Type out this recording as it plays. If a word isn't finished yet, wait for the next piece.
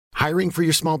Hiring for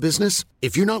your small business?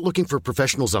 If you're not looking for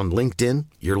professionals on LinkedIn,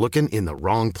 you're looking in the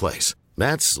wrong place.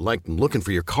 That's like looking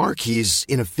for your car keys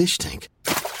in a fish tank.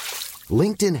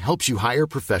 LinkedIn helps you hire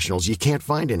professionals you can't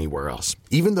find anywhere else,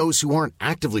 even those who aren't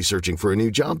actively searching for a new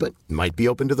job but might be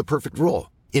open to the perfect role.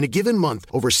 In a given month,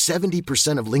 over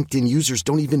 70% of LinkedIn users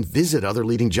don't even visit other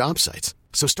leading job sites.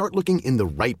 So start looking in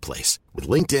the right place. With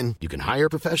LinkedIn, you can hire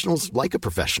professionals like a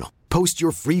professional. Post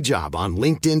your free job on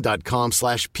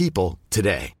linkedin.com/people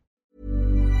today.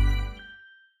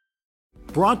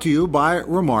 Brought to you by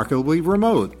Remarkably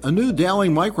Remote, a new daily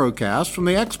microcast from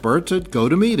the experts at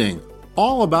GoToMeeting.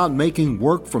 All about making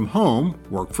work from home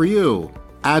work for you.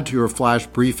 Add to your flash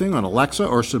briefing on Alexa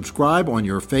or subscribe on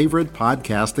your favorite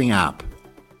podcasting app.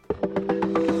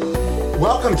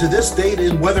 Welcome to This Date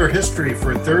in Weather History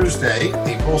for Thursday,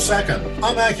 April 2nd.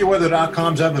 I'm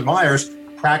AccuWeather.com's Evan Myers,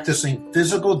 practicing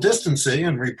physical distancing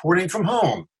and reporting from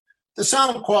home. The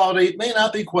sound quality may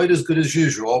not be quite as good as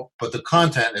usual, but the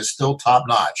content is still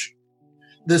top-notch.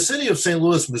 The city of St.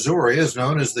 Louis, Missouri is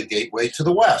known as the Gateway to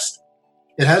the West.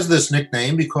 It has this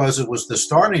nickname because it was the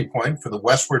starting point for the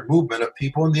westward movement of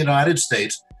people in the United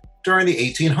States during the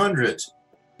 1800s.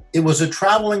 It was a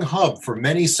traveling hub for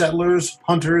many settlers,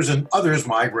 hunters, and others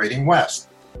migrating west.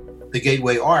 The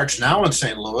Gateway Arch, now in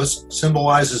St. Louis,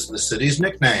 symbolizes the city's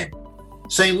nickname.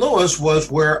 St. Louis was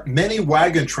where many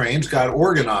wagon trains got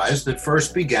organized that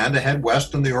first began to head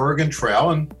west on the Oregon Trail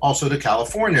and also to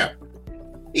California.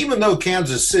 Even though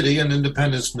Kansas City and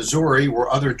Independence, Missouri were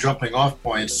other jumping-off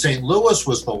points, St. Louis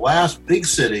was the last big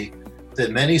city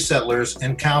that many settlers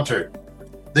encountered.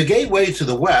 The gateway to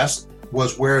the west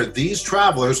was where these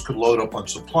travelers could load up on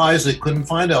supplies they couldn't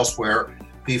find elsewhere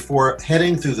before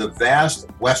heading through the vast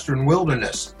western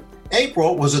wilderness.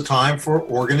 April was a time for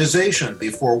organization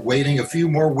before waiting a few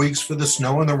more weeks for the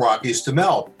snow in the Rockies to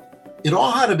melt. It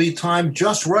all had to be timed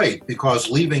just right because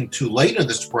leaving too late in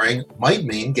the spring might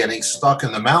mean getting stuck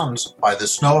in the mountains by the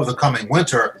snow of the coming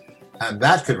winter, and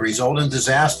that could result in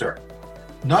disaster.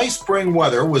 Nice spring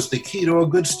weather was the key to a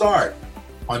good start.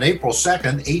 On April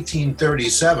 2nd,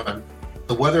 1837,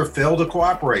 the weather failed to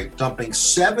cooperate, dumping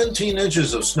 17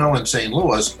 inches of snow in St.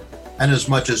 Louis and as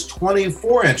much as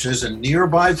 24 inches in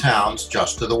nearby towns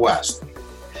just to the west.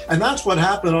 And that's what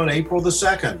happened on April the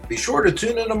 2nd. Be sure to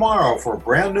tune in tomorrow for a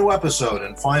brand new episode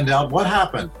and find out what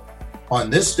happened on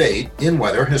this date in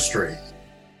weather history.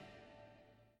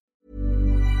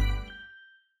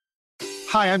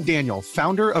 Hi, I'm Daniel,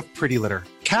 founder of Pretty Litter.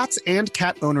 Cats and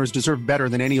cat owners deserve better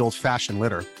than any old-fashioned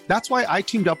litter. That's why I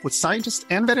teamed up with scientists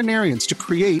and veterinarians to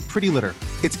create Pretty Litter.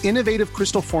 Its innovative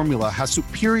crystal formula has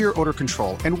superior odor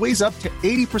control and weighs up to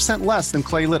 80% less than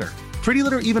clay litter. Pretty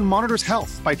Litter even monitors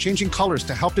health by changing colors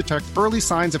to help detect early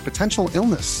signs of potential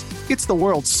illness. It's the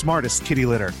world's smartest kitty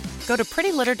litter. Go to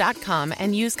prettylitter.com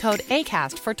and use code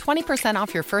ACAST for 20%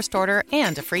 off your first order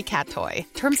and a free cat toy.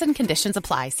 Terms and conditions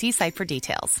apply. See site for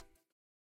details.